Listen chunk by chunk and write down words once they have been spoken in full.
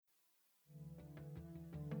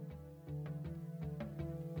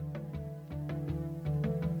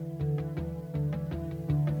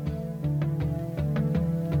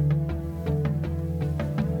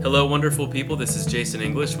Hello, wonderful people. This is Jason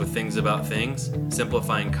English with Things About Things,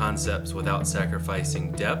 simplifying concepts without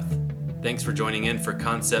sacrificing depth. Thanks for joining in for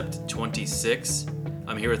Concept 26.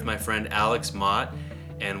 I'm here with my friend Alex Mott,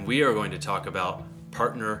 and we are going to talk about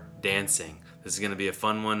partner dancing. This is going to be a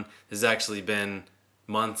fun one. This has actually been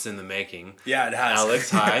months in the making. Yeah, it has. Alex,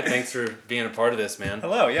 hi. Thanks for being a part of this, man.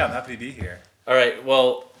 Hello. Yeah, I'm happy to be here. All right.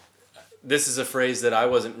 Well, this is a phrase that I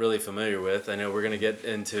wasn't really familiar with. I know we're going to get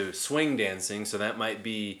into swing dancing, so that might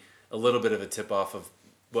be a little bit of a tip-off of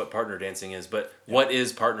what partner dancing is. But What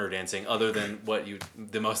is partner dancing other than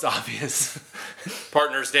the most obvious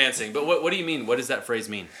partners dancing? But what do you mean? What does that phrase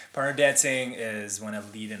mean? Partner dancing is when a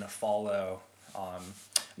lead and a follow,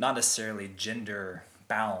 not necessarily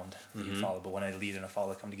gender-bound you follow, but when a lead and a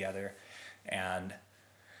follow come together and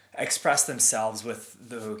express themselves with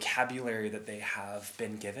the vocabulary that they have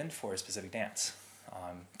been given for a specific dance,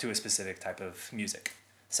 to a specific type of music.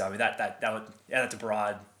 So I mean that's a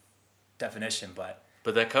broad definition, but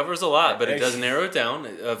that covers a lot. But it does narrow it down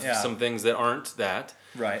of some things that aren't that.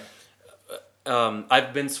 Right.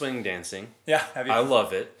 I've been swing dancing. Yeah. Have you? I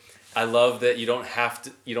love it. I love that you don't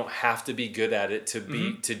have to be good at it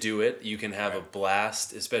to do it. You can have a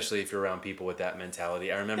blast, especially if you're around people with that mentality.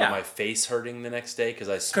 I remember my face hurting the next day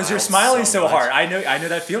because you're smiling so hard. I know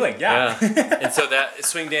that feeling. Yeah. And so that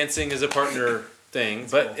swing dancing is a partner thing,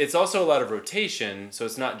 but cool. It's also a lot of rotation. So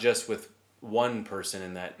it's not just with one person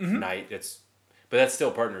in that night. But that's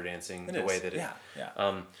still partner dancing the way that it.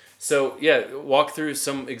 Yeah. Walk through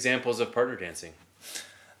some examples of partner dancing.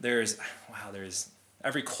 There's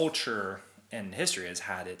every culture in history has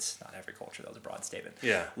had not every culture, that was a broad statement.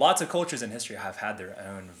 Yeah. Lots of cultures in history have had their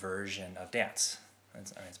own version of dance.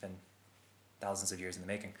 It's been thousands of years in the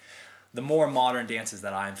making. The more modern dances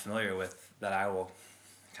that I'm familiar with that I will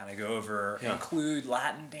kind of go over include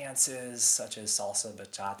Latin dances such as salsa,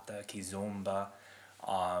 bachata, kizomba,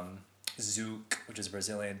 zouk, which is a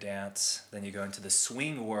Brazilian dance. Then you go into the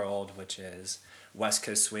swing world, which is West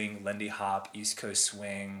Coast swing, Lindy Hop, East Coast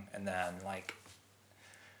swing, and then like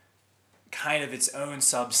kind of its own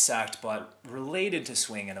subsect, but related to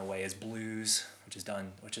swing in a way, is blues,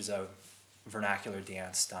 which is a vernacular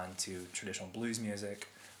dance done to traditional blues music.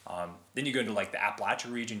 Then you go into like the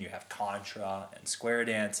Appalachia region. You have contra and square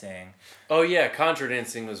dancing. Oh yeah, contra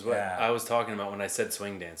dancing was what I was talking about when I said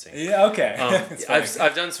swing dancing. Yeah, okay.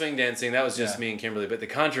 I've done swing dancing. That was just me and Kimberly. But the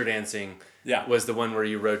contra dancing was the one where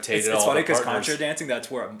you rotated all the partners. It's funny because contra dancing,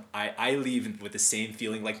 that's where I leave with the same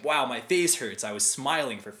feeling like, wow, my face hurts. I was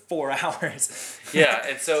smiling for 4 hours. Yeah,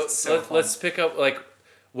 and so let's pick up, like,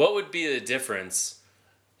 what would be the difference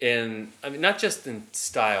in, I mean, not just in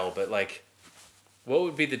style, but like, what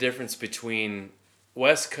would be the difference between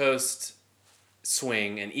West Coast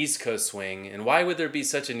swing and East Coast swing, and why would there be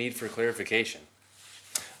such a need for clarification?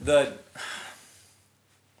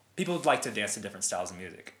 People would like to dance to different styles of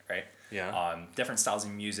music, right? Yeah. Different styles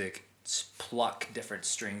of music pluck different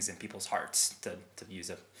strings in people's hearts, to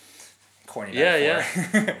use a corny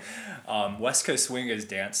metaphor. Yeah. West Coast swing is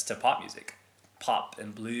dance to pop music, pop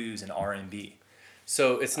and blues and R&B.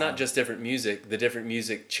 So it's not just different music. The different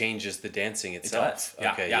music changes the dancing itself. It does.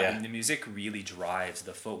 Yeah, okay, yeah. And the music really drives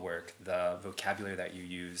the footwork, the vocabulary that you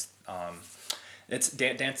use.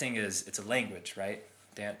 Dancing it's a language, right?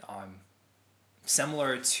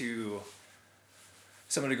 Similar to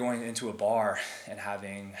somebody going into a bar and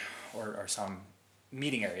having, or some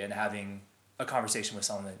meeting area and having a conversation with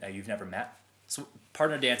someone that you've never met. So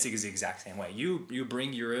partner dancing is the exact same way. You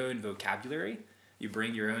bring your own vocabulary. You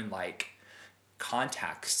bring your own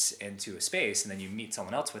contexts into a space, and then you meet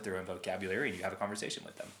someone else with their own vocabulary and you have a conversation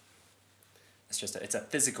with them. It's a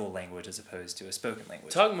physical language as opposed to a spoken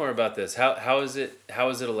language. Talk more about this. How is it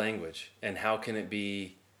a language, and how can it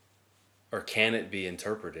be, or can it be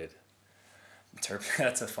interpreted?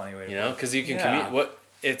 That's a funny way to because you can communicate.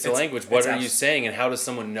 It's a language. What are you saying, and how does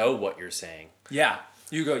someone know what you're saying? Yeah,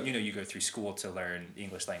 you go through school to learn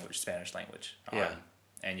English language, Spanish language.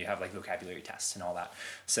 And you have vocabulary tests and all that.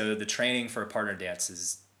 So the training for a partner dance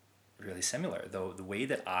is really similar. Though the way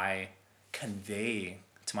that I convey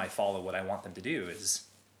to my follow what I want them to do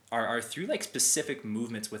are through specific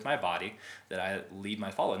movements with my body that I lead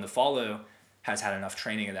my follow. And the follow has had enough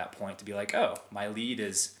training at that point to be like, oh, my lead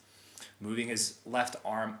is moving his left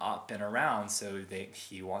arm up and around, so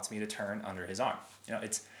he wants me to turn under his arm.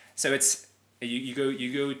 You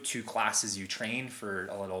go to classes, you train for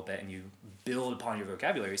a little bit, and you build upon your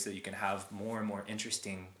vocabulary so that you can have more and more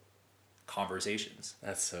interesting conversations.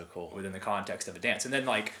 That's so cool. Within the context of a dance. And then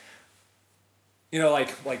like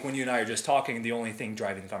when you and I are just talking, the only thing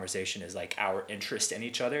driving the conversation is our interest in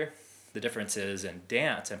each other. The difference is in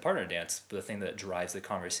dance and partner dance, the thing that drives the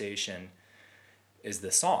conversation is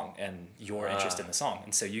the song and your interest in the song.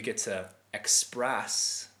 And so you get to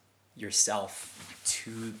express yourself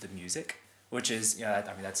to the music, which is,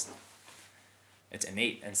 it's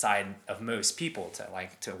innate inside of most people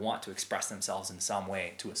to want to express themselves in some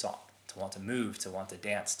way to a song, to want to move, to want to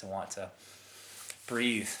dance, to want to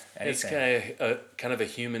breathe, anything. It's kind of a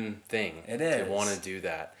human thing. It is. To want to do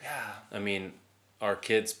that. Yeah. I mean, our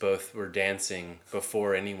kids both were dancing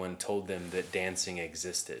before anyone told them that dancing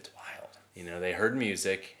existed. Wild. They heard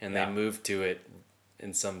music and they moved to it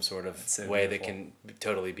in some sort of way that can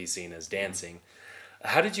totally be seen as dancing.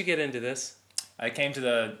 How did you get into this? I came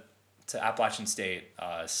to Appalachian State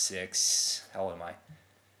 6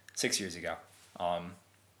 years ago.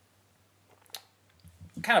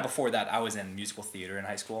 Kind of before that, I was in musical theater in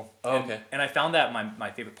high school. Oh, okay. And I found that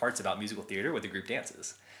my favorite parts about musical theater were the group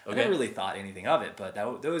dances. Okay. I never really thought anything of it, but that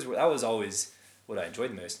was always what I enjoyed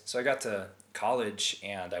the most. So I got to college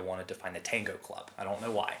and I wanted to find the tango club. I don't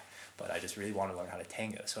know why, but I just really wanted to learn how to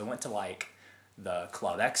tango. So I went to the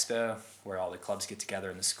club expo where all the clubs get together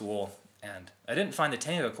in the school, and I didn't find the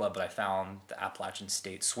tango club, but I found the Appalachian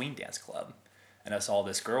State swing dance club. And I saw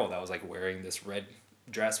this girl that was wearing this red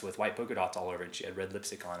dress with white polka dots all over it, and she had red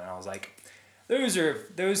lipstick on, and I was like,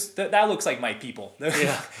 that looks like my people.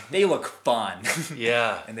 Yeah. They look fun.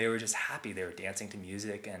 Yeah. And they were just happy. They were dancing to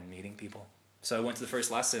music and meeting people. So I went to the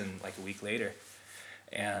first lesson a week later,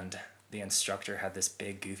 and the instructor had this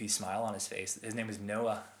big goofy smile on his face. His name was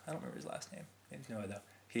Noah. I don't remember his last name. His name's Noah though.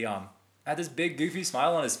 He had this big goofy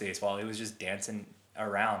smile on his face while he was just dancing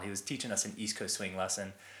around. He was teaching us an East Coast swing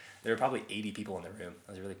lesson. There were probably 80 people in the room.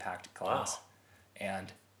 It was a really packed class. Wow.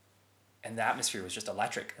 And the atmosphere was just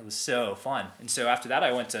electric. It was so fun. And so after that,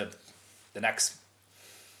 I went to the next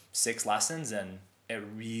 6 lessons, and it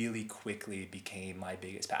really quickly became my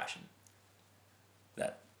biggest passion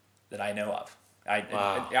that I know of.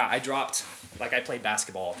 I dropped, I played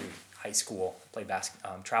basketball through high school, played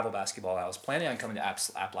travel basketball. I was planning on coming to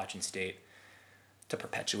Appalachian State to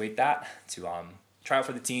perpetuate that, to try out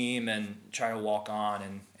for the team and try to walk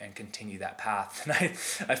on and continue that path. And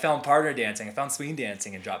I found partner dancing, I found swing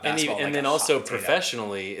dancing, and dropped basketball. And then also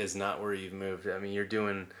professionally is not where you've moved. I mean, you're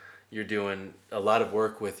doing a lot of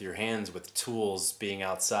work with your hands, with tools, being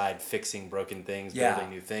outside, fixing broken things, building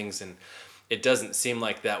new things, and it doesn't seem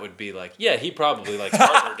like that would be he probably likes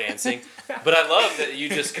partner dancing, but I love that you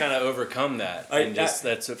just kind of overcome that, and that's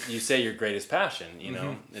what you say your greatest passion.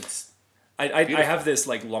 It's. I have this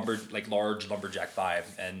large lumberjack vibe,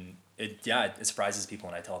 and it surprises people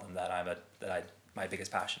when I tell them that my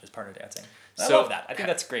biggest passion is partner dancing. I love that. I think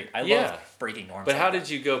that's great. I love breaking norms. But how did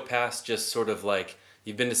you go past just sort of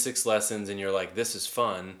you've been to 6 lessons and you're this is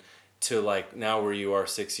fun, to now where you are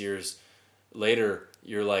 6 years later,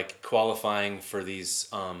 you're qualifying for these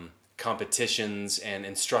competitions and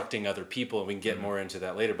instructing other people, and we can get more into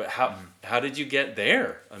that later. But how did you get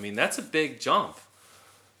there? I mean, that's a big jump.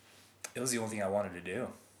 It was the only thing I wanted to do.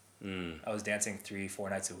 I was dancing 3-4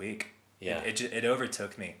 nights a week. Yeah. It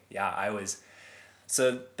overtook me. Yeah, I was.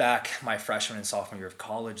 So back my freshman and sophomore year of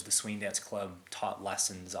college, the Swing Dance Club taught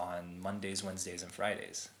lessons on Mondays, Wednesdays, and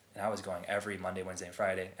Fridays. And I was going every Monday, Wednesday, and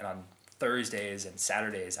Friday. And on Thursdays and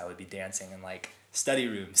Saturdays, I would be dancing in study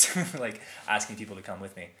rooms, asking people to come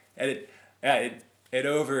with me. And it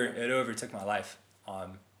overtook my life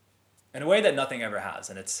in a way that nothing ever has.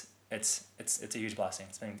 And it's a huge blessing.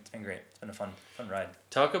 It's been great. It's been a fun ride.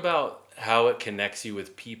 Talk about how it connects you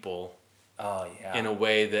with people. Oh yeah. In a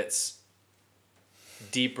way that's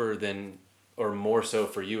deeper than, or more so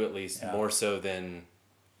for you at least, more so than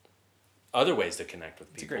other ways to connect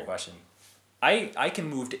with people. It's a great question. I can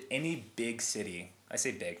move to any big city. I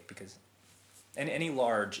say big because any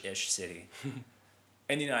large-ish city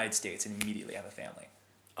in the United States and immediately have a family.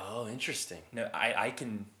 Oh, interesting. No, I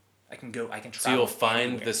can travel. So you'll find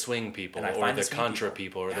anywhere. The swing people, or the contra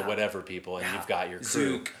people, or the whatever people, and you've got your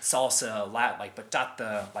crew. Zouk, salsa, Latin,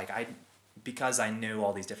 bachata, because I know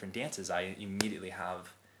all these different dances, I immediately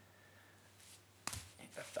have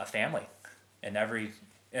a family in every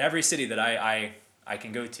city that I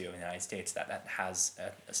can go to in the United States that has an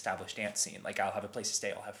established dance scene. I'll have a place to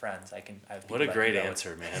stay. I'll have friends. I have what a great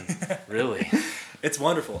answer, man! Really, it's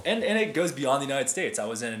wonderful, and it goes beyond the United States. I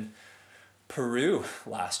was in Peru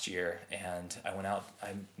last year, and I went out.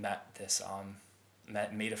 I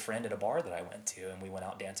made a friend at a bar that I went to, and we went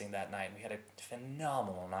out dancing that night. And we had a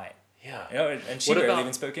phenomenal night. Yeah, and she barely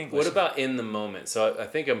even spoke English. What about in the moment? So I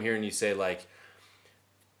think I'm hearing you say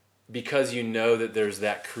because you know that there's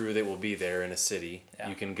that crew that will be there in a city,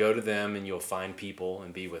 you can go to them and you'll find people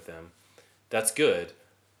and be with them. That's good.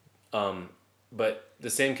 But the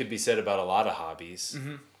same could be said about a lot of hobbies.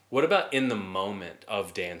 Mm-hmm. What about in the moment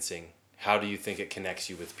of dancing? how do you think it connects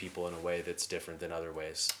you with people in a way that's different than other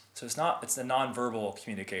ways? So it's the nonverbal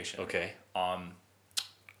communication. Okay.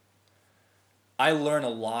 I learn a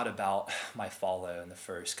lot about my follow in the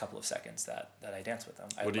first couple of seconds that I dance with them.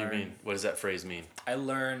 What do you mean? What does that phrase mean? I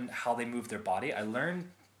learn how they move their body.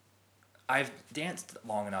 I've danced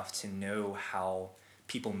long enough to know how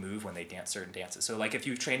people move when they dance certain dances. So like if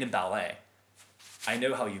you've trained in ballet, I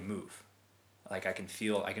know how you move. Like I can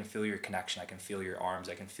feel your connection. I can feel your arms.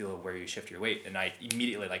 I can feel where you shift your weight. And I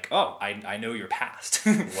immediately like, oh, I know your past.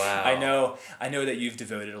 Wow. I know that you've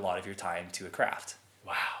devoted a lot of your time to a craft.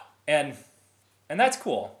 Wow. And that's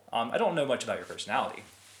cool. I don't know much about your personality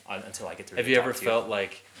until I get to. Have you ever felt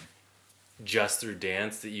like just through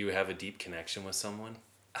dance that you have a deep connection with someone?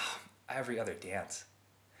 Every other dance,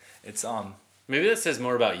 it's Maybe that says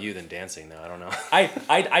more about you than dancing, though. I don't know.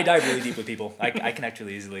 I dive really deep with people. I connect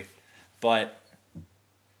really easily, but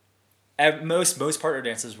most partner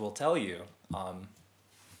dancers will tell you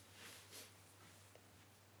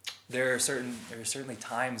there are certainly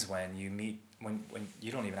times when you meet when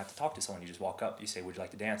you don't even have to talk to someone. You just walk up, you say, "Would you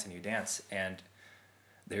like to dance?" and you dance, and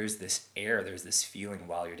there's this feeling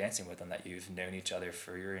while you're dancing with them that you've known each other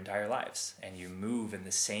for your entire lives, and you move in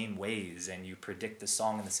the same ways, and you predict the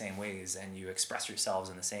song in the same ways, and you express yourselves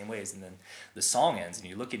in the same ways, and then the song ends, and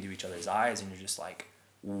you look into each other's eyes, and you're just like,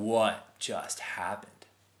 "What just happened?"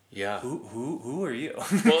 Yeah. Who are you?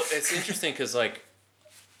 Well, it's interesting because like,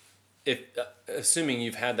 if assuming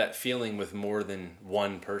you've had that feeling with more than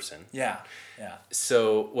one person. Yeah.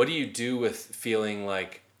 So what do you do with feeling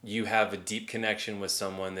like you have a deep connection with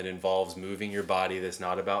someone that involves moving your body, that's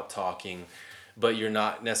not about talking, but you're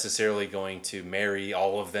not necessarily going to marry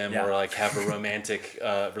all of them or like have a romantic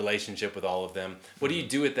relationship with all of them? What do you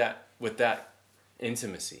do with that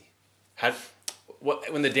intimacy?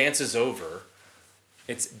 When the dance is over,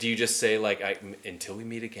 do you just say like until we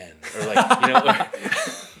meet again, or like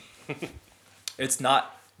It's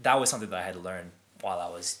not. That was something that I had to learn while I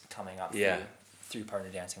was coming up. Through partner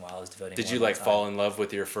dancing while I was devoting. Did you like fall in love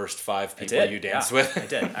with your first 5 people you danced with? I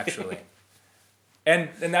did actually, and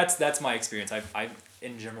that's my experience. I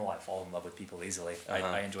in general I fall in love with people easily.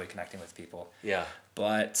 I enjoy connecting with people. Yeah.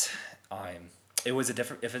 But it was a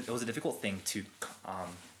difficult thing to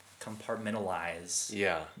compartmentalize.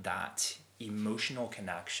 Yeah. That emotional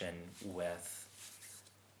connection with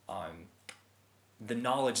the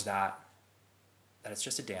knowledge that it's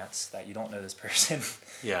just a dance, that you don't know this person.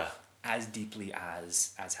 Yeah. As deeply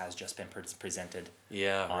as has just been presented.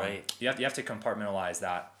 Yeah, right. You have to compartmentalize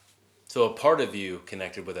that. So a part of you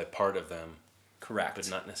connected with a part of them. Correct. But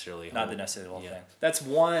not necessarily the whole thing. That's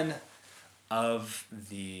one of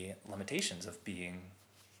the limitations of being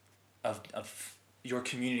of your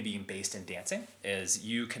community being based in dancing, is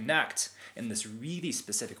you connect in this really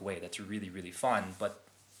specific way that's really, really fun, but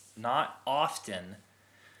not often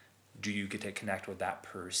do you get to connect with that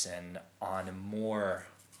person on a more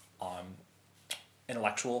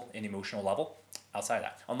intellectual and emotional level outside of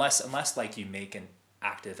that, unless like you make an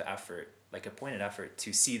active effort, like a pointed effort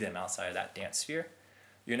to see them outside of that dance sphere,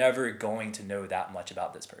 you're never going to know that much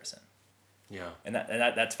about this person. Yeah. And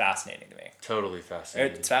that's fascinating to me. Totally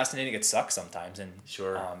fascinating. It's fascinating. It sucks sometimes, and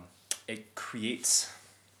sure. It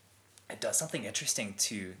does something interesting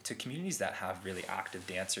to communities that have really active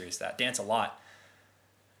dancers that dance a lot.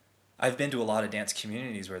 I've been to a lot of dance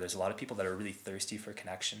communities where there's a lot of people that are really thirsty for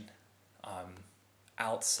connection,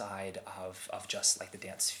 outside of just like the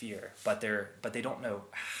dance sphere, but they don't know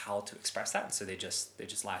how to express that, and so they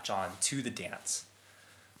just latch on to the dance,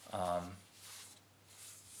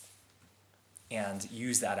 and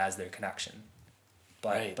use that as their connection.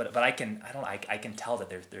 But right. but I can tell that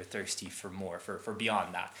they're thirsty for more, for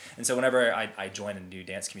beyond that. And so whenever I join a new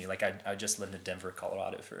dance community, like I just lived in Denver,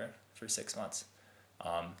 Colorado for 6 months.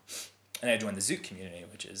 And I joined the Zouk community,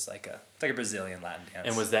 which is like a Brazilian Latin dance.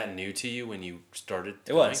 And was that new to you when you started?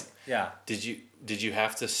 It was, yeah. Did you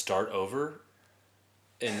have to start over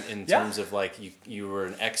in terms of like you were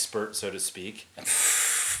an expert, so to speak,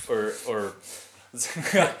 or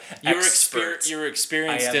you were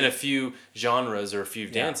experienced in a few genres or a few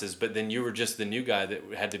dances, but then you were just the new guy that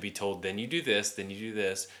had to be told, then you do this, then you do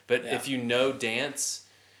this. But if you know dance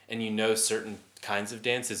and you know certain kinds of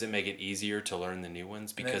dance, does it make it easier to learn the new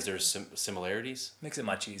ones because there's some similarities? Makes it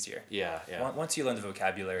much easier. Yeah. Once you learn the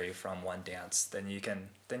vocabulary from one dance, then you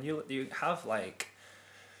have like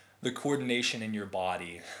the coordination in your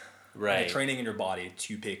body, right? And the training in your body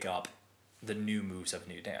to pick up the new moves of a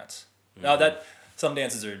new dance. Mm-hmm. Now that some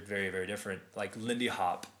dances are very, very different. Like Lindy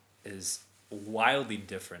Hop is wildly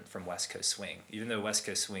different from West Coast swing. Even though West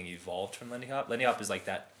Coast swing evolved from Lindy Hop is like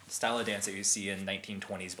that style of dance that you see in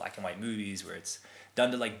 1920s black and white movies where it's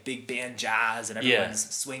done to like big band jazz and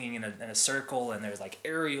everyone's swinging in a circle and there's like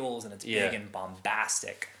aerials and it's big and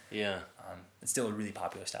bombastic. Yeah. It's still a really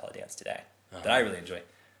popular style of dance today that I really enjoy.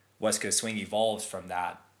 West Coast swing evolved from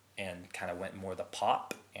that and kind of went more the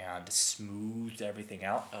pop and smoothed everything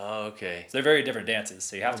out. Oh, okay. So they're very different dances.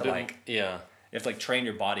 So you have to like yeah. You have to like train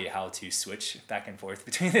your body how to switch back and forth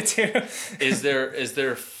between the two. Is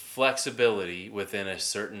there flexibility within a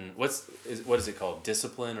certain what is it called?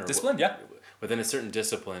 Discipline or discipline? Yeah. Within a certain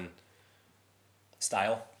discipline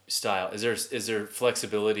style. Is there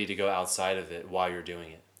flexibility to go outside of it while you're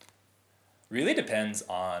doing it? Really depends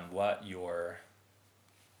on what your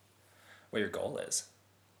goal is.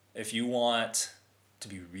 If you want to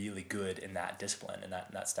be really good in that discipline in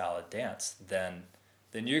that style of dance, then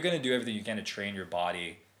you're going to do everything you can to train your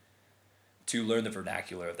body to learn the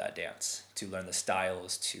vernacular of that dance, to learn the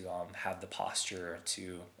styles, to have the posture,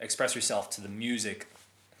 to express yourself to the music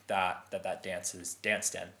that dance is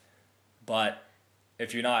danced in. But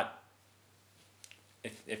if you're not,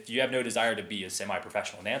 if you have no desire to be a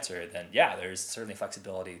semi-professional dancer, then yeah, there's certainly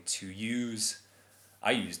flexibility to use.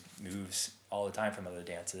 I use moves all the time from other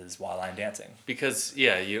dances while I'm dancing. Because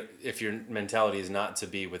if your mentality is not to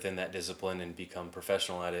be within that discipline and become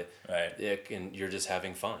professional at it, right? And you're just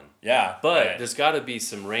having fun. Yeah, but there's got to be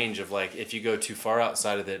some range of like if you go too far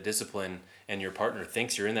outside of that discipline and your partner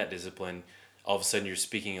thinks you're in that discipline, all of a sudden you're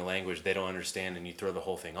speaking a language they don't understand and you throw the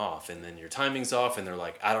whole thing off and then your timing's off and they're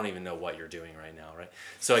like, I don't even know what you're doing right now, right?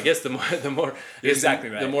 So I guess the more exactly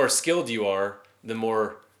right. The more skilled you are, the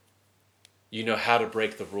more you know how to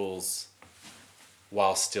break the rules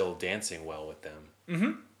while still dancing well with them.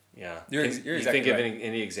 Mm-hmm. Yeah. You're exactly think of right.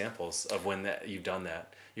 any examples of when that you've done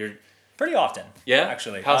that? You're pretty often. Yeah?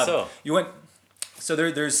 Actually. How so? So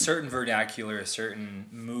there's certain vernacular, certain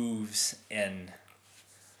moves in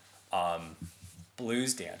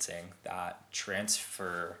blues dancing that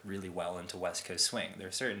transfer really well into West Coast swing. There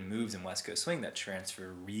are certain moves in West Coast swing that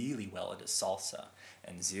transfer really well into salsa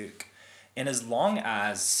and zouk. And as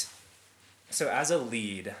a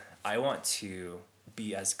lead, I want to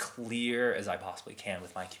be as clear as I possibly can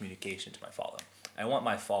with my communication to my follow. I want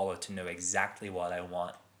my follow to know exactly what I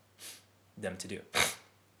want them to do.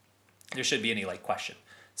 There shouldn't be any like question.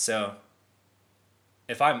 So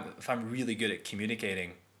if I'm really good at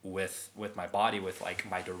communicating with my body, with like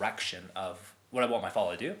my direction of what I want my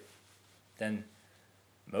follow to do, then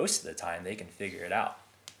most of the time they can figure it out.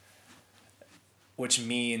 Which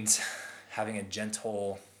means having a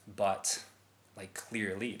gentle but like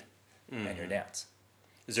clear lead in your dance.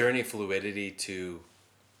 Is there any fluidity to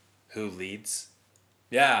who leads?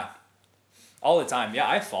 Yeah. All the time. Yeah,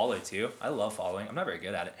 I follow too. I love following. I'm not very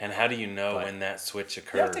good at it. And how do you know when that switch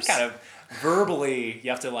occurs? You have to kind of verbally,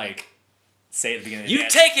 you have to like say at the beginning of the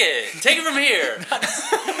dance. Take it from here.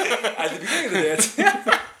 At the beginning of the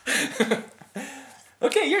dance.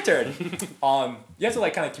 Okay, your turn. You have to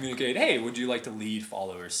like kind of communicate, hey, would you like to lead,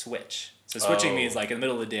 follow, or switch? So switching means like in the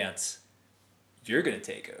middle of the dance, you're going to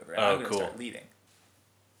take over. And I'm going to start leading.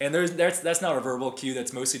 And that's not a verbal cue.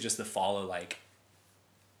 That's mostly just the follow, like,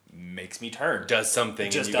 makes me turn. Does something.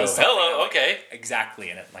 Just and you does go, something. Hello, okay. Exactly.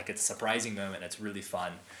 And it's a surprising moment. It's really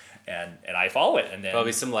fun. And I follow it. And then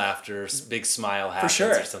probably some laughter, big smile happens for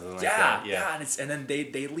sure. Or something like that. Yeah. And then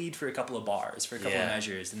they lead for a couple of bars, for a couple of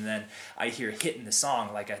measures. And then I hear a hit in the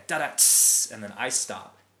song, like a da-da, tss, and then I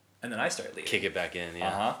stop. And then I start leading. Kick it back in, yeah.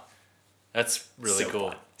 Uh-huh. That's really cool.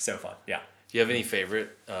 Fun. So fun, yeah. Do you have any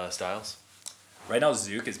favorite styles? Right now,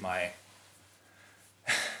 zouk is my...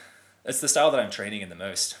 It's the style that I'm training in the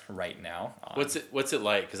most right now. What's it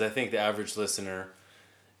like? Because I think the average listener,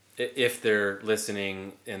 if they're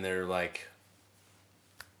listening and they're like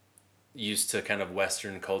used to kind of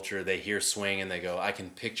Western culture, they hear swing and they go, I can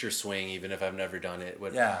picture swing even if I've never done it.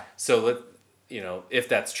 Yeah. So if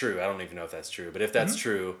that's true, I don't even know if that's true, but if that's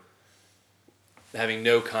true, having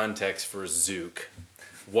no context for zouk,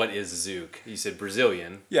 what is zouk? You said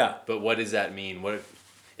Brazilian. Yeah. But what does that mean?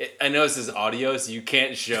 I know this is audio, so you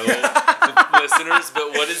can't show the listeners,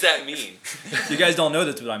 but what does that mean? You guys don't know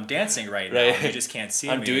that's what I'm dancing right now. You just can't see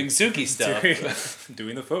me. I'm doing zouky stuff.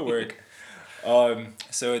 Doing the footwork.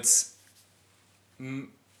 So it's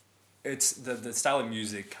the style of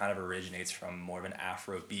music kind of originates from more of an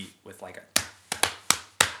Afro beat with like a...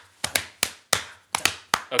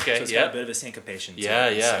 Okay, so it's got a bit of a syncopation to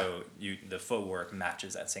it. Yeah. So the footwork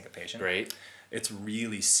matches that syncopation. Great. It's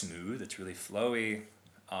really smooth. It's really flowy.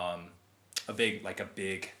 A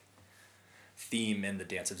big theme in the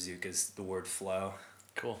dance of zouk is the word flow.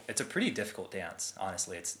 Cool. It's a pretty difficult dance,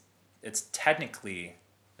 honestly. It's technically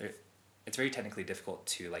it's very technically difficult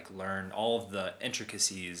to like learn all of the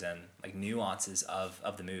intricacies and like nuances of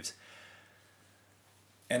the moves.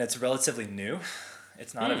 And it's relatively new.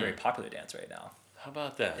 It's not a very popular dance right now. How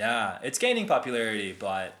about that? Yeah, it's gaining popularity,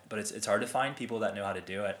 but it's hard to find people that know how to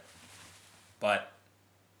do it. But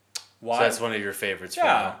why? So that's one of your favorites.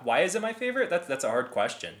 Yeah. Why is it my favorite? That's a hard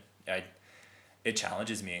question. It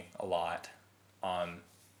challenges me a lot.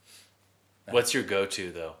 What's your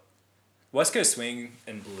go-to though? West Coast swing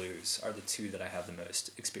and blues are the two that I have the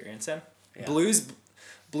most experience in. Yeah. Blues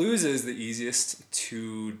is the easiest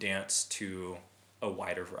to dance to a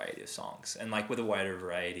wider variety of songs and like with a wider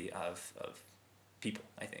variety of people,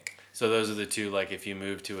 I think. So those are the two, like if you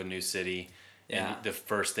move to a new city Yeah. and the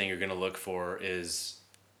first thing you're going to look for is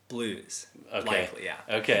Blues. Okay. Likely, yeah.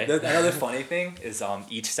 Okay. Another funny thing is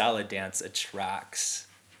each style of dance attracts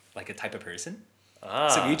like a type of person.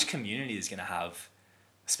 So each community is going to have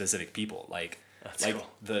specific people. That's Like cool.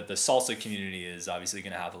 the salsa community is obviously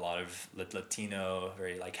going to have a lot of Latino,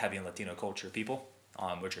 very like heavy in Latino culture people,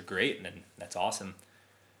 which are great and that's awesome.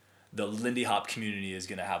 The Lindy Hop community is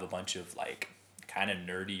going to have a bunch of like kind of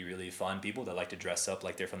nerdy, really fun people that like to dress up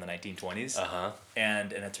like they're from the 1920s.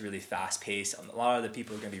 And it's really fast paced. A lot of the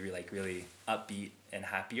people are going to be really upbeat and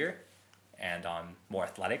happier and more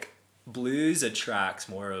athletic. Blues attracts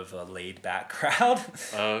more of a laid back crowd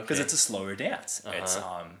because it's a slower dance. It's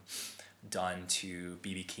done to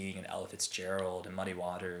B.B. King and Ella Fitzgerald and Muddy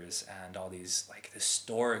Waters and all these like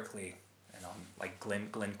historically and like Glenn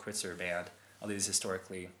Quitzer band, all these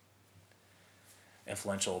historically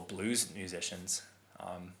influential blues musicians,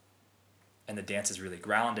 and the dance is really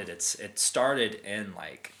grounded. It started in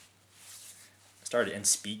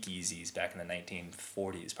speakeasies back in the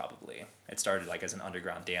 1940s probably. It started like as an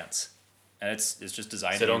underground dance, and it's just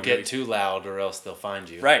designed. So to don't be really get too loud, or else they'll find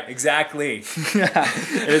you. Right, exactly.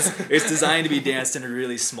 It's designed to be danced in a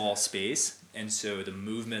really small space, and so the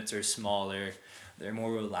movements are smaller. They're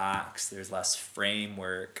more relaxed. There's less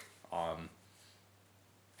framework.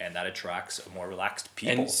 And that attracts more relaxed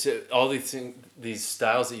people. And so all these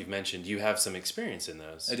styles that you've mentioned, you have some experience in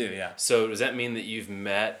those. I do, yeah. So does that mean that you've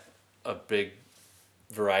met a big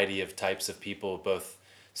variety of types of people, both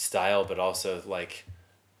style but also like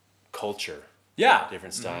culture? Yeah.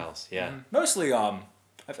 Different styles. Yeah. Mostly,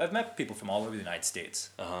 I've met people from all over the United States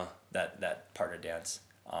Uh-huh. that partner dance.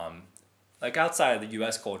 Like outside of the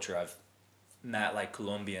U.S. culture, I've met like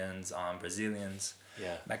Colombians, Brazilians,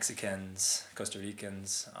 Yeah. Mexicans, Costa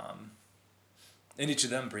Ricans, and each of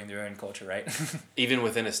them bring their own culture, right? Even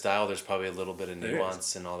within a style, there's probably a little bit of There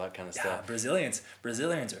nuance and all that kind of Yeah, stuff.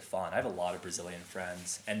 Brazilians are fun. I have a lot of Brazilian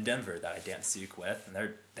friends in Denver that I dance zouk with,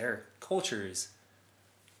 and their cultures.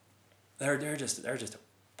 They're just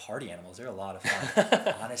party animals. They're a lot of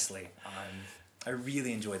fun, honestly. I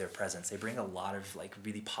really enjoy their presence. They bring a lot of like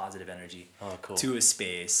really positive energy to a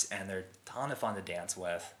space, and they're a ton of fun to dance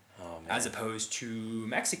with. Oh, man. As opposed to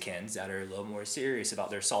Mexicans that are a little more serious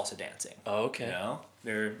about their salsa dancing. Oh, okay. You know,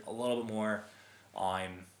 they're a little bit more,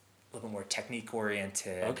 technique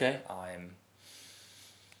oriented. Okay. A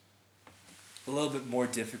little bit more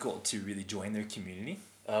difficult to really join their community.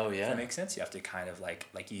 Oh, yeah. If that makes sense. You have to kind of like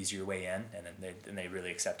ease your way in, and then they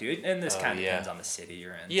really accept you. And this kind of depends on the city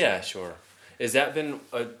you're in. Yeah, sure. Has that been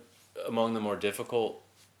among the more difficult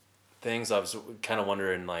things? I was kind of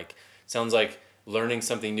wondering, like, sounds like learning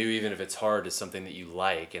something new, even if it's hard, is something that you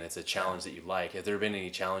like, and it's a challenge that you like. Have there been any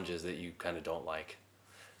challenges that you kind of don't like?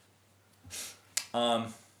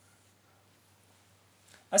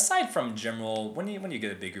 Aside from general, when you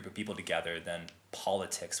get a big group of people together, then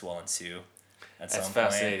politics will ensue. That's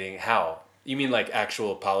fascinating. How? You mean like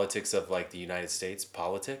actual politics of like the United States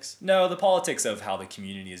politics? No, the politics of how the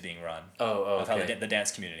community is being run. Of how the dance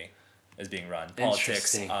community is being run.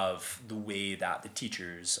 Politics Interesting. of the way that the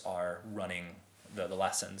teachers are running the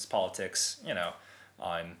lessons. Politics,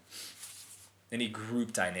 any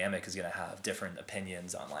group dynamic is going to have different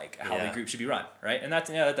opinions on like how the group should be run, right? And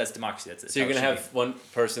that's democracy. So you're going to have one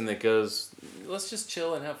person that goes, let's just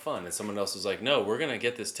chill and have fun. And someone else is like, no, we're going to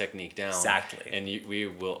get this technique down. Exactly. And we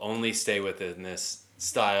will only stay within this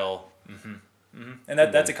style. Mm-hmm. Mm-hmm. And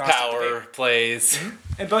that's a constant power debate. plays.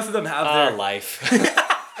 And both of them have their life.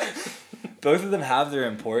 Both of them have their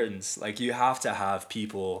importance. Like you have to have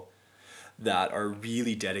people that are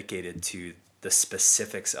really dedicated to the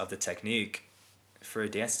specifics of the technique for a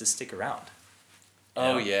dance to stick around.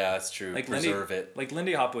 Oh, yeah, that's true. Like Preserve it. Like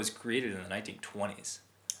Lindy Hop was created in the 1920s.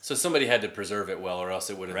 So somebody had to preserve it well, or else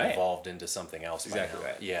it would have Right. evolved into something else. Exactly by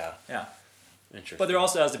now. right. Yeah. Yeah. Interesting. But there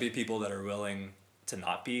also has to be people that are willing to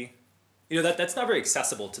not be, that's not very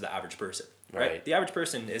accessible to the average person, right? The average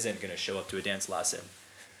person isn't going to show up to a dance lesson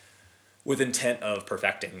with intent of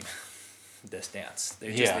perfecting this dance.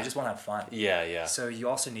 They just want to have fun. Yeah, yeah. So you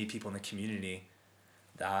also need people in the community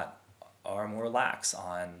that are more lax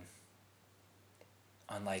on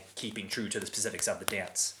like keeping true to the specifics of the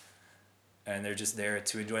dance. And they're just there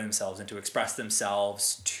to enjoy themselves and to express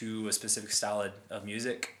themselves to a specific style of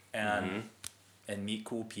music and meet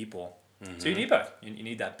cool people. So you need both. You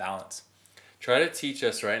need that balance. Try to teach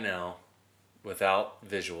us right now, without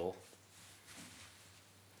visual,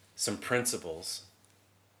 some principles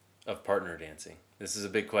of partner dancing. This is a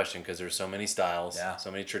big question because there's so many styles,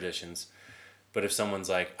 so many traditions. But if someone's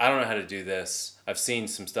like, I don't know how to do this, I've seen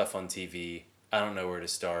some stuff on TV, I don't know where to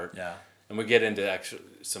start. Yeah. And we'll get into actually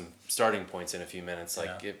some starting points in a few minutes,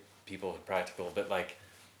 like get people practical. But like,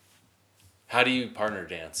 how do you partner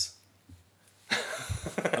dance?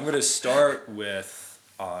 I'm going to start with,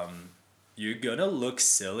 you're going to look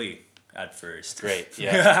silly at first. Great,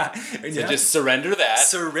 yeah. So just surrender that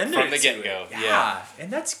from the get-go. Yeah,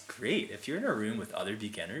 and that's great. If you're in a room with other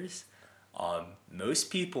beginners, most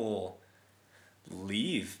people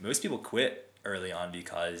quit early on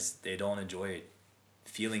because they don't enjoy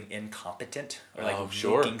feeling incompetent or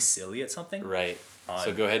looking silly at something. Right.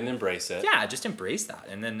 So go ahead and embrace it. Yeah, just embrace that.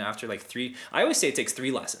 And then after like 3, I always say it takes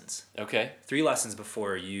 3 lessons. Okay. 3 lessons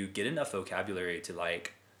before you get enough vocabulary to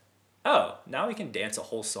like, oh, now we can dance a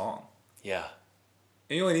whole song. Yeah.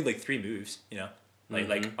 And you only need like 3 moves,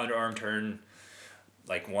 like underarm turn,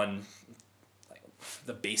 like one, like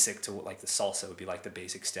the basic to like the salsa would be like the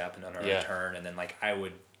basic step and underarm turn, and then like I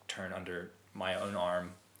would turn under my own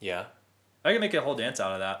arm. Yeah. I can make a whole dance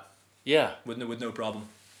out of that. Yeah. With no problem.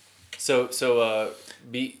 So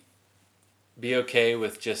be okay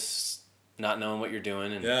with just not knowing what you're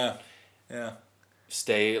doing and yeah.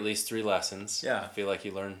 Stay at least 3 lessons. Yeah. I feel like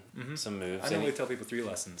you learn some moves. I normally tell people 3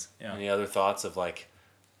 lessons. Yeah. Any other thoughts of like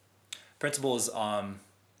principles?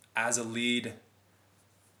 As a lead,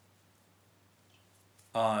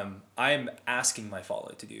 I'm asking my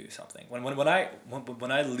follow to do something. When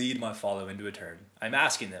I lead my follow into a turn, I'm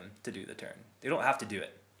asking them to do the turn. They don't have to do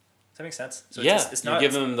it. Does that make sense? So it's not, you're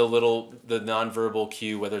giving them the nonverbal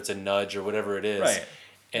cue, whether it's a nudge or whatever it is. Right.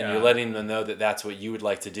 And you're letting them know that that's what you would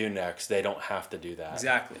like to do next. They don't have to do that.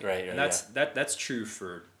 Exactly. Right. And that's true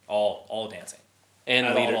for all dancing.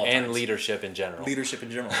 And leadership in general. Leadership in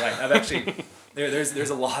general, right. I've actually there's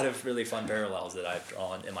a lot of really fun parallels that I've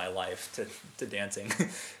drawn in my life to dancing.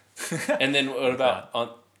 And then what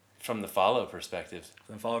about from the follow perspective?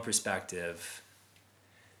 From the follow perspective,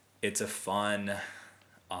 it's a fun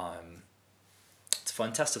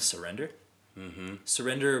test of surrender. Mm-hmm.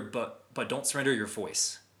 Surrender, but don't surrender your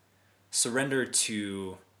voice. Surrender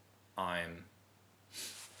to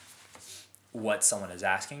what someone is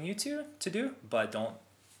asking you to do, but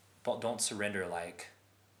don't surrender like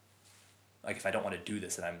if I don't want to do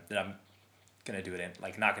this, then I'm gonna do it and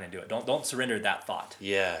like not gonna do it. Don't surrender that thought.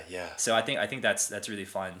 Yeah. So I think that's really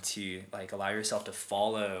fun to like allow yourself to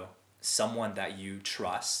follow someone that you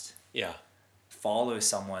trust. Yeah. Follow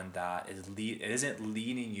someone that isn't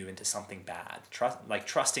leading you into something bad.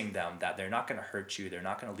 Trusting them that they're not going to hurt you. They're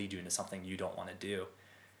not going to lead you into something you don't want to do.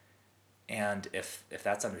 And if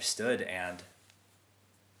that's understood and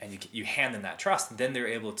you hand them that trust, then they're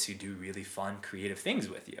able to do really fun, creative things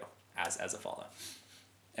with you as a follow.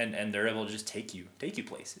 And they're able to just take you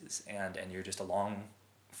places and you're just along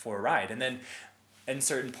for a ride. And then in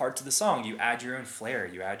certain parts of the song, you add your own flair,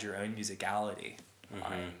 you add your own musicality.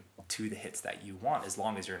 To the hits that you want, as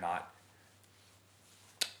long as you're not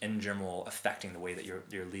in general affecting the way that your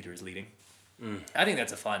leader is leading. I think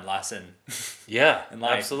that's a fun lesson. Yeah,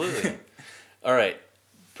 absolutely. All right,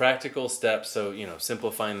 practical steps. So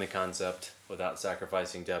simplifying the concept without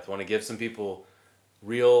sacrificing depth. Want to give some people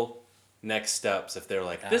real next steps if they're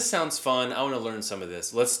like, this sounds fun, I want to learn some of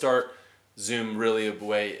this. Let's zoom really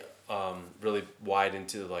wide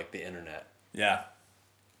into like the internet. Yeah.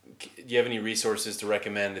 Do you have any resources to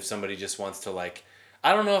recommend if somebody just wants to like,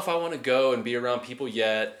 I don't know if I want to go and be around people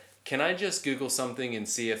yet. Can I just Google something and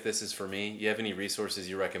see if this is for me? You have any resources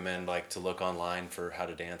you recommend like to look online for how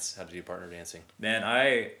to dance, how to do partner dancing? Man,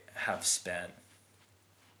 I have spent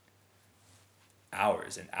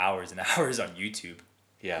hours and hours and hours on YouTube.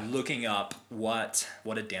 Yeah. Looking up what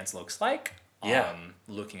a dance looks like. Yeah.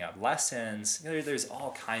 Looking up lessons. There's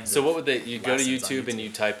all kinds of. So what would you go to YouTube and you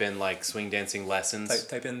type in like swing dancing lessons?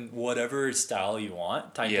 Type in whatever style you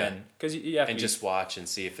want. Type in because you have to just watch and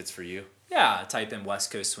see if it's for you. Yeah. Type in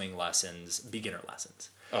West Coast swing lessons, beginner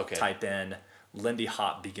lessons. Okay. Type in Lindy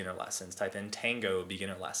Hop beginner lessons. Type in tango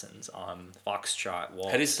beginner lessons. Foxtrot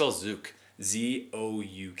waltz. How do you spell Zouk?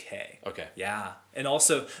 Zouk. Okay. Yeah. And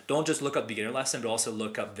also don't just look up beginner lesson, but also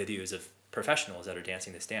look up videos of professionals that are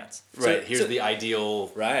dancing this dance. Right. Here's the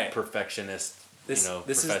ideal right. perfectionist, this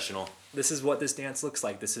professional. This is what this dance looks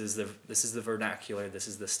like. This is the vernacular. This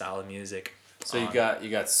is the style of music. So you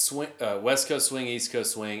got swing, West Coast swing, East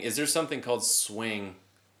Coast swing. Is there something called swing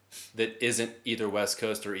that isn't either West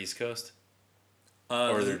Coast or East Coast?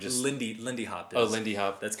 Or they're just Lindy Hop. Oh, Lindy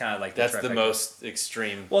Hop. That's kind of like that's the most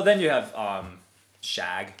extreme. Well, then you have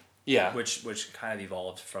shag. Yeah. Which kind of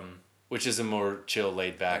evolved from. Which is a more chill,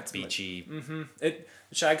 laid back, beachy.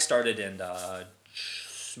 Shag started in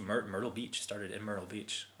Myrtle Beach. Started in Myrtle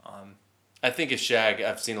Beach. I think it's shag.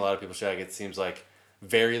 I've seen a lot of people shag. It seems like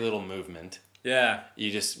very little movement. Yeah.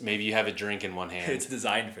 You just maybe you have a drink in one hand. It's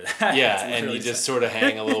designed for that. Yeah, and you just sort of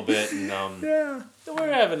hang a little bit, and yeah,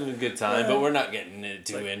 we're having a good time, but we're not getting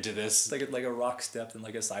too into this. It's like a rock step, and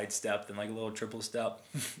like a side step, and like a little triple step.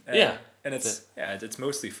 And it's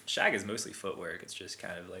mostly shag is mostly footwork. It's just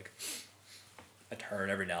kind of like a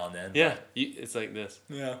turn every now and then. Yeah, it's like this.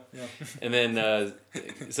 Yeah. And then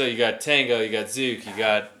so you got tango, you got zouk, you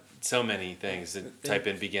got so many things. Type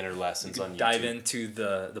in beginner lessons on YouTube. Dive into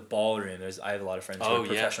the ballroom. I have a lot of friends who are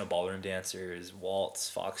professional ballroom dancers.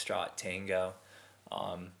 Waltz, foxtrot, tango.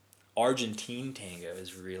 Argentine tango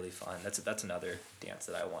is really fun. That's another dance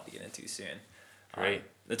that I want to get into soon. Great.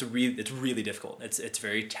 It's really difficult. It's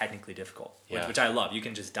very technically difficult, which I love. You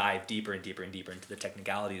can just dive deeper and deeper and deeper into the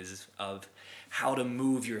technicalities of how to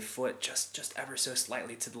move your foot just ever so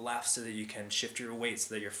slightly to the left so that you can shift your weight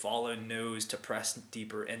so that you're following nose to press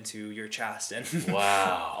deeper into your chest, and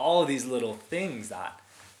wow, all of these little things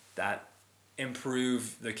that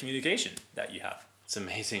improve the communication that you have. It's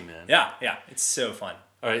amazing, man. Yeah, it's so fun.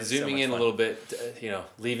 All right, zooming in a little bit,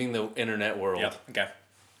 leaving the internet world. Yep. Okay.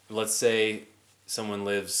 Let's say someone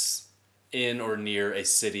lives in or near a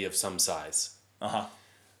city of some size.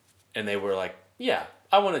 And they were like, yeah,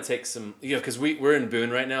 I want to take some, because we're in Boone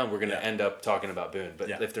right now. We're going to end up talking about Boone. But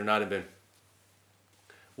if they're not in Boone,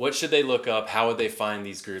 what should they look up? How would they find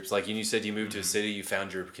these groups? Like you said, you moved to a city, you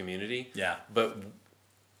found your community. Yeah. But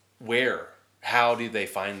where? How do they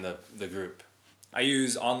find the group? I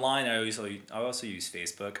use online. I also use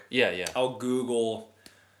Facebook. Yeah. I'll Google,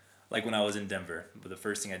 like when I was in Denver, but the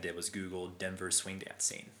first thing I did was Google Denver swing dance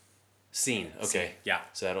scene. Scene, okay. Yeah.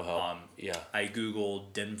 So that'll help. I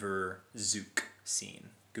Googled Denver zouk scene.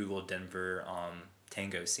 Googled Denver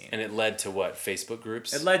tango scene. And it led to what? Facebook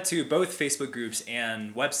groups? It led to both Facebook groups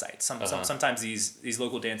and websites. Sometimes these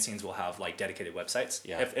local dance scenes will have like dedicated websites.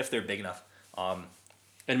 Yeah. If they're big enough.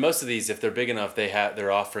 And most of these, if they're big enough,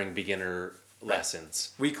 they're offering beginner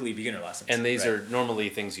lessons. Weekly beginner lessons. And these are normally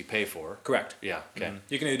things you pay for. Correct. Yeah. Okay. Mm-hmm.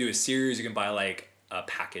 You can either do a series. You can buy like a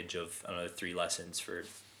package of 3 lessons for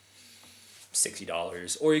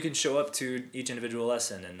 $60, or you can show up to each individual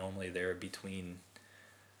lesson, and normally they're between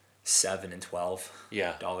 $7 and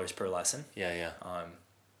 $12 per lesson. Yeah.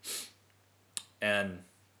 And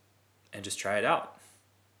just try it out.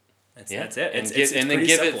 That's it.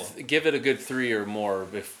 And give it a good 3 or more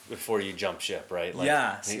before you jump ship, right?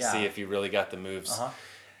 Like, see if you really got the moves.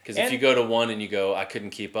 Because if you go to one and you go, I couldn't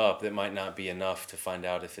keep up, that might not be enough to find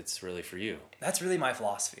out if it's really for you. That's really my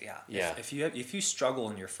philosophy. Yeah. If you struggle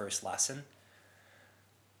in your first lesson,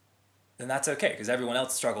 then that's okay, because everyone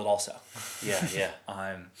else struggled also.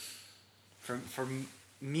 Yeah. For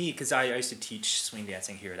me, because I used to teach swing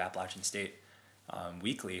dancing here at Appalachian State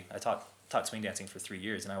weekly. I taught swing dancing for 3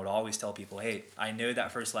 years, and I would always tell people, hey, I know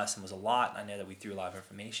that first lesson was a lot. I know that we threw a lot of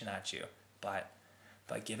information at you, but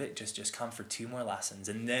give it, just come for 2 more lessons,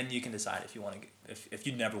 and then you can decide if you want to, if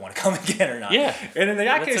you never want to come again or not. Yeah. And in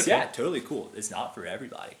that case, okay. Totally cool. It's not for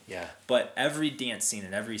everybody. Yeah. But every dance scene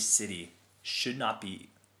in every city should not be,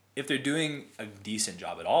 if they're doing a decent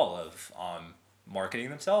job at all of marketing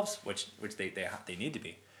themselves, which they need to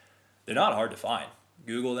be, they're not hard to find.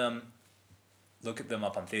 Google them, look at them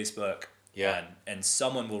up on Facebook. Yeah. And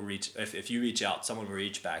someone will reach, if you reach out, someone will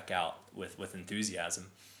reach back out with enthusiasm.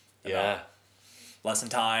 Yeah. Lesson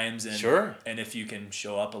times and sure. And if you can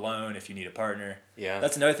show up alone, if you need a partner. Yeah.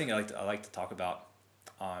 That's another thing I like to talk about.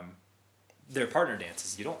 Their partner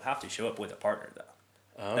dances. You don't have to show up with a partner though.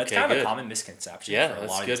 Okay, that's kind of a common misconception. Yeah, for a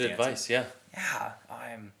that's lot good of these advice. dances. Yeah.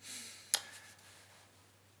 Yeah,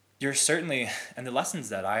 you're certainly, and the lessons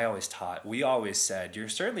that I always taught, we always said, you're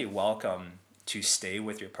certainly welcome to stay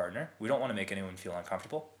with your partner. We don't want to make anyone feel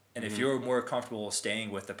uncomfortable. And if you're more comfortable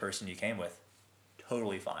staying with the person you came with,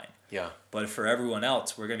 totally fine. Yeah. But for everyone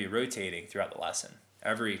else, we're going to be rotating throughout the lesson.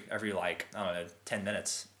 Every 10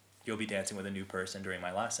 minutes, you'll be dancing with a new person during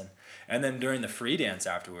my lesson. And then during the free dance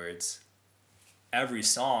afterwards, every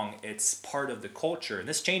song, it's part of the culture. And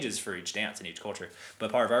this changes for each dance and each culture.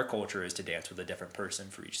 But part of our culture is to dance with a different person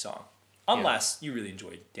for each song. Unless you really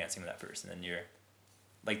enjoy dancing with that person, then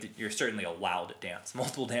you're certainly allowed to dance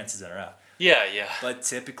multiple dances in a row. Yeah. But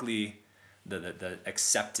typically, the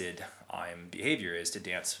accepted behavior is to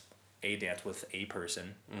dance with a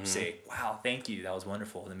person, say, "Wow, thank you, that was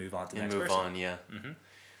wonderful," and then move on to the next person. Move on, yeah. Mm-hmm.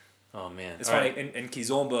 Oh man, it's funny. Right. In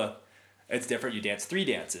Kizomba, it's different. You dance 3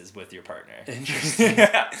 dances with your partner. Interesting.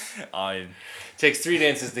 Takes 3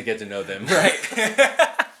 dances to get to know them. Right.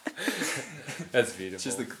 That's beautiful. It's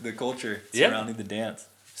just the culture surrounding the dance.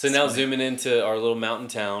 So now zooming into our little mountain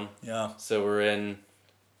town. Yeah. So we're in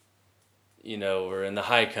the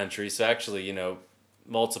high country. So actually,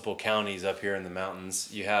 multiple counties up here in the mountains.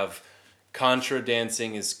 You have contra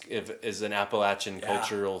dancing is an Appalachian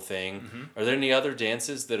cultural thing. Mm-hmm. Are there any other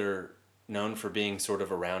dances that are known for being sort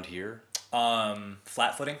of around here?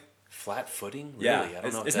 Flat footing. Flat footing? Really? Yeah. I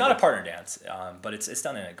don't know. It's not a partner dance, but it's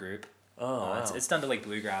done in a group. Oh, wow. It's done to like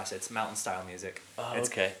bluegrass. It's mountain style music. Oh,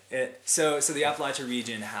 okay. So the Appalachia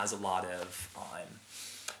region has a lot of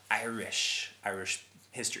Irish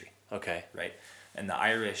history. Okay. Right, and the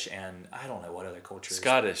Irish and I don't know what other cultures.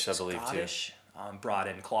 Scottish, I believe too. Brought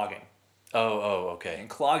in clogging. Oh, okay. And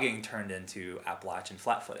clogging turned into Appalachian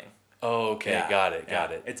flat footing. Oh, okay. Yeah. Got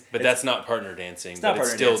it. But that's not partner dancing. It's not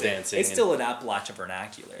partner still dancing. It's still an Appalachian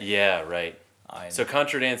vernacular. Yeah, right. So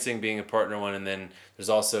contra dancing being a partner one, and then there's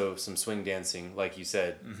also some swing dancing, like you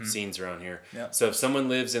said, scenes around here. Yep. So if someone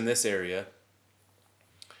lives in this area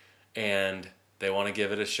and they want to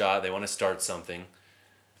give it a shot, they want to start something,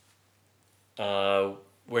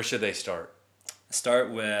 where should they start?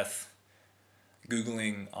 Start with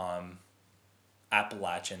Googling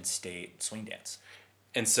Appalachian State swing dance.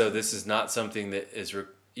 And so this is not something that is...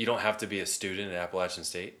 You don't have to be a student at Appalachian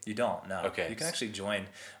State? You don't, no. Okay. You can actually join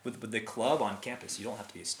with the club on campus. You don't have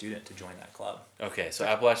to be a student to join that club. Okay, so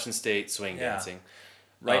Appalachian State swing dancing.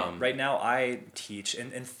 Right now I teach,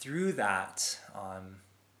 and through that,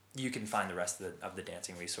 you can find the rest of the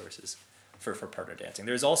dancing resources for partner dancing.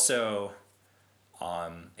 There's also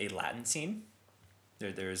a Latin scene.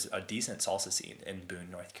 There's a decent salsa scene in Boone,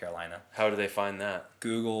 North Carolina. How do they find that?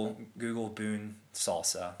 Google Boone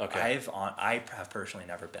salsa. Okay. I have personally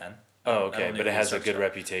never been. Oh, okay, but it has a good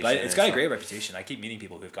reputation. But it's got a great reputation. I keep meeting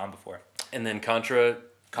people who've gone before. And then contra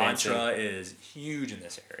is huge in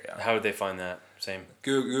this area. How would they find that? Same.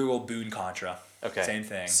 Google Boone Contra. Okay. Same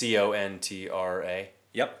thing. CONTRA.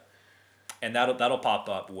 Yep. And that'll pop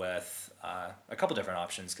up with a couple different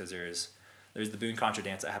options, because there's the Boone Contra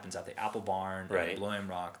dance that happens at the Apple Barn in Blowing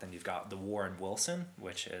Rock. Then you've got the Warren Wilson,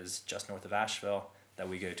 which is just north of Asheville, that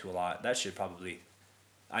we go to a lot. That should probably,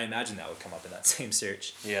 I imagine that would come up in that same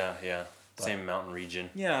search. Yeah. Same mountain region.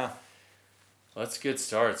 Yeah. Well, that's good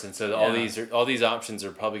starts. And so all these options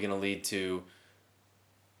are probably going to lead to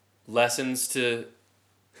lessons to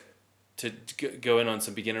go in on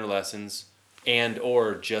some beginner lessons, and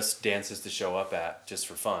or just dances to show up at just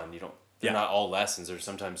for fun. They're not all lessons. They're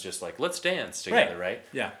sometimes just like, let's dance together, right?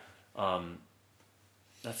 Yeah.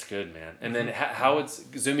 That's good, man. And then how it's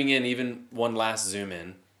zooming in, even one last zoom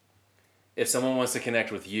in, if someone wants to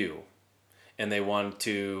connect with you and they want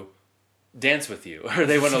to dance with you, or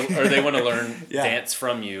they want to learn dance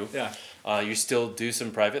from you, you still do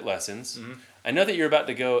some private lessons. Mm-hmm. I know that you're about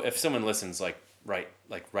to go, if someone listens right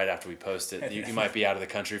after we post it, you might be out of the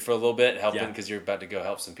country for a little bit helping, because you're about to go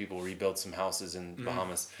help some people rebuild some houses in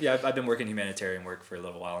Bahamas. Yeah, I've been working humanitarian work for a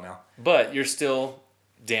little while now. But you're still,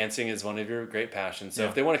 dancing is one of your great passions. So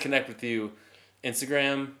if they want to connect with you,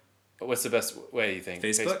 Instagram, what's the best way, you think?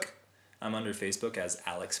 Facebook. I'm under Facebook as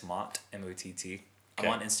Alex Mott, Mott. Okay. I'm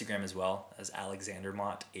on Instagram as well as Alexander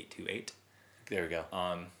Mott 828. There we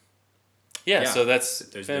go. So that's,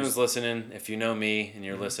 if anyone's listening, if you know me and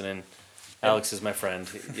you're listening, Alex is my friend,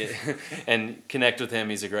 and connect with him.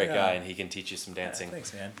 He's a great guy, and he can teach you some dancing.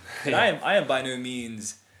 Thanks, man. I am by no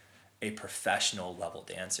means a professional level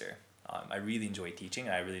dancer. I really enjoy teaching.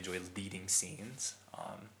 I really enjoy leading scenes,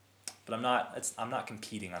 but I'm not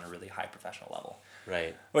competing on a really high professional level.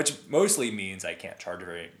 Right. Which mostly means I can't charge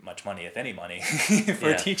very much money, if any money,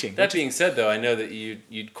 for teaching. That being said, though, I know that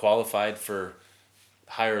you'd qualified for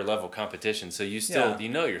higher level competition, so you still you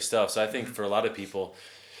know your stuff. So I think for a lot of people,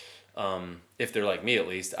 if they're like me at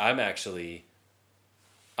least, I'm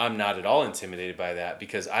not at all intimidated by that,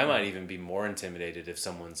 because I might even be more intimidated if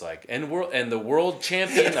someone's like, and the world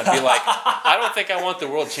champion, I'd be like, I don't think I want the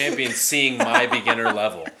world champion seeing my beginner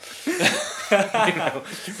level.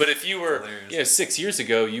 But if you were 6 years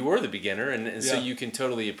ago, you were the beginner, and so you can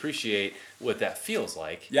totally appreciate what that feels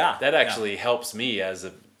like. Yeah. That actually helps me as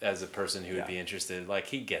a person who would be interested. Like,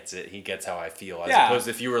 he gets it. He gets how I feel. As opposed to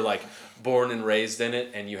if you were like born and raised in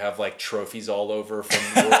it and you have like trophies all over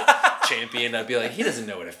from world champion, I'd be like, he doesn't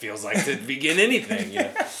know what it feels like to begin anything.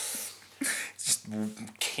 Just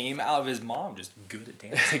came out of his mom, just good at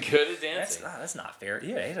dancing. Good at dancing. That's not fair.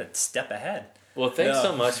 Yeah, he's a step ahead. Well, thanks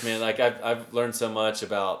so much, man. Like I've learned so much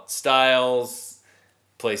about styles,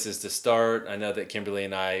 places to start. I know that Kimberly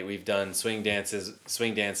and we've done swing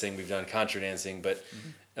dancing, we've done contra dancing, but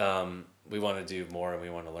we want to do more and we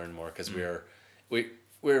want to learn more because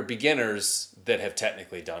we're beginners that have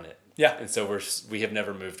technically done it. Yeah. And so we have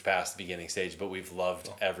never moved past the beginning stage, but we've loved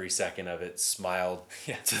every second of it, smiled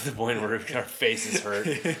to the point where our faces hurt.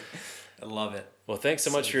 I love it. Well, thanks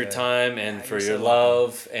so much for your time and for your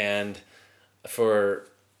love and for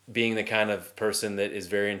being the kind of person that is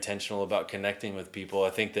very intentional about connecting with people. I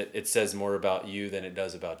think that it says more about you than it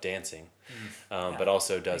does about dancing, but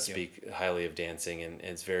also does speak highly of dancing, and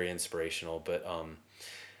it's very inspirational. But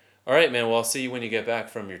all right, man. Well, I'll see you when you get back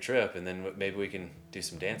from your trip, and then maybe we can do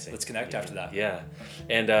some dancing. Let's connect after that. Yeah.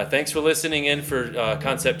 And thanks for listening in for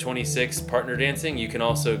Concept 26 Partner Dancing. You can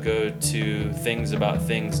also go to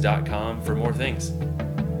thingsaboutthings.com for more things.